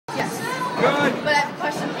Good. But I have a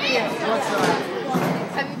question for you. What's that?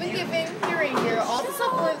 Have you been giving your reindeer all the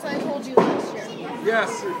supplements I told you last year?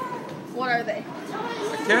 Yes. What are they?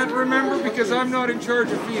 I can't remember because I'm not in charge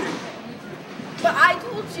of feeding. But I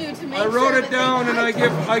told you to make I sure wrote that it down and I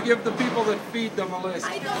give the people that feed them a list.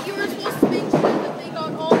 I thought you were supposed to make sure that they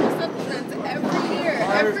got all the supplements every year,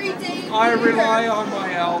 every day. I rely on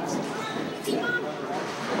my elves.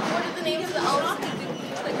 What are the names of the elves that give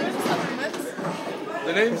the supplements?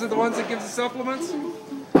 The names of the ones that give the supplements?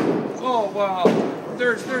 Oh, well,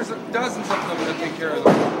 there's dozens of them that take care of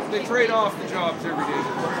them. They trade off the jobs every day.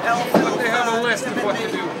 But they have a list of what to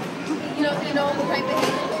do. You know the type of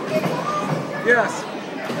hair they're getting? Yes.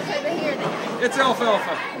 What type of hair they get? It's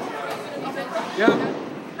alfalfa. Yeah.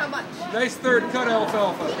 How much? Nice third cut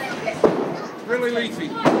alfalfa. Okay. Really leafy.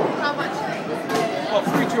 How much? Oh,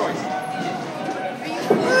 free choice.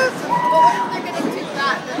 But what if they're getting too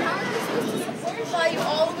fat? Then how are they supposed to fly you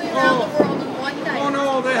all the way around the world in one night? Oh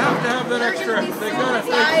no, they have to have that extra. They're gonna be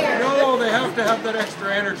so tired. No, they have to have that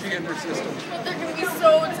extra energy in their system. But they're going to be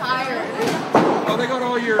so tired. Oh, they got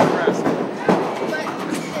all year to rest. But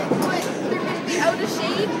they're going to be out of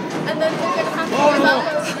shape, and then they're going to have to Oh, give no. out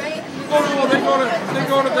every night. Oh no, they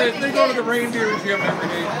go to the Reindeer gym every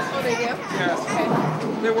day. Oh, they do? Yes. Okay.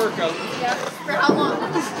 They work out. Yeah. For how long?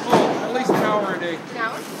 Oh, at least an hour a day. An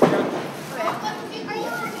hour? Yeah. Okay.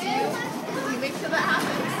 You make sure that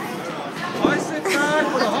happens. I sit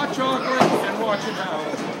back with a hot chocolate and watch it now.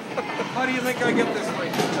 How do you think I get this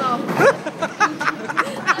way? Oh.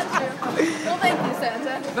 That's true. Well, thank you,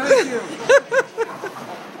 Santa. Thank you.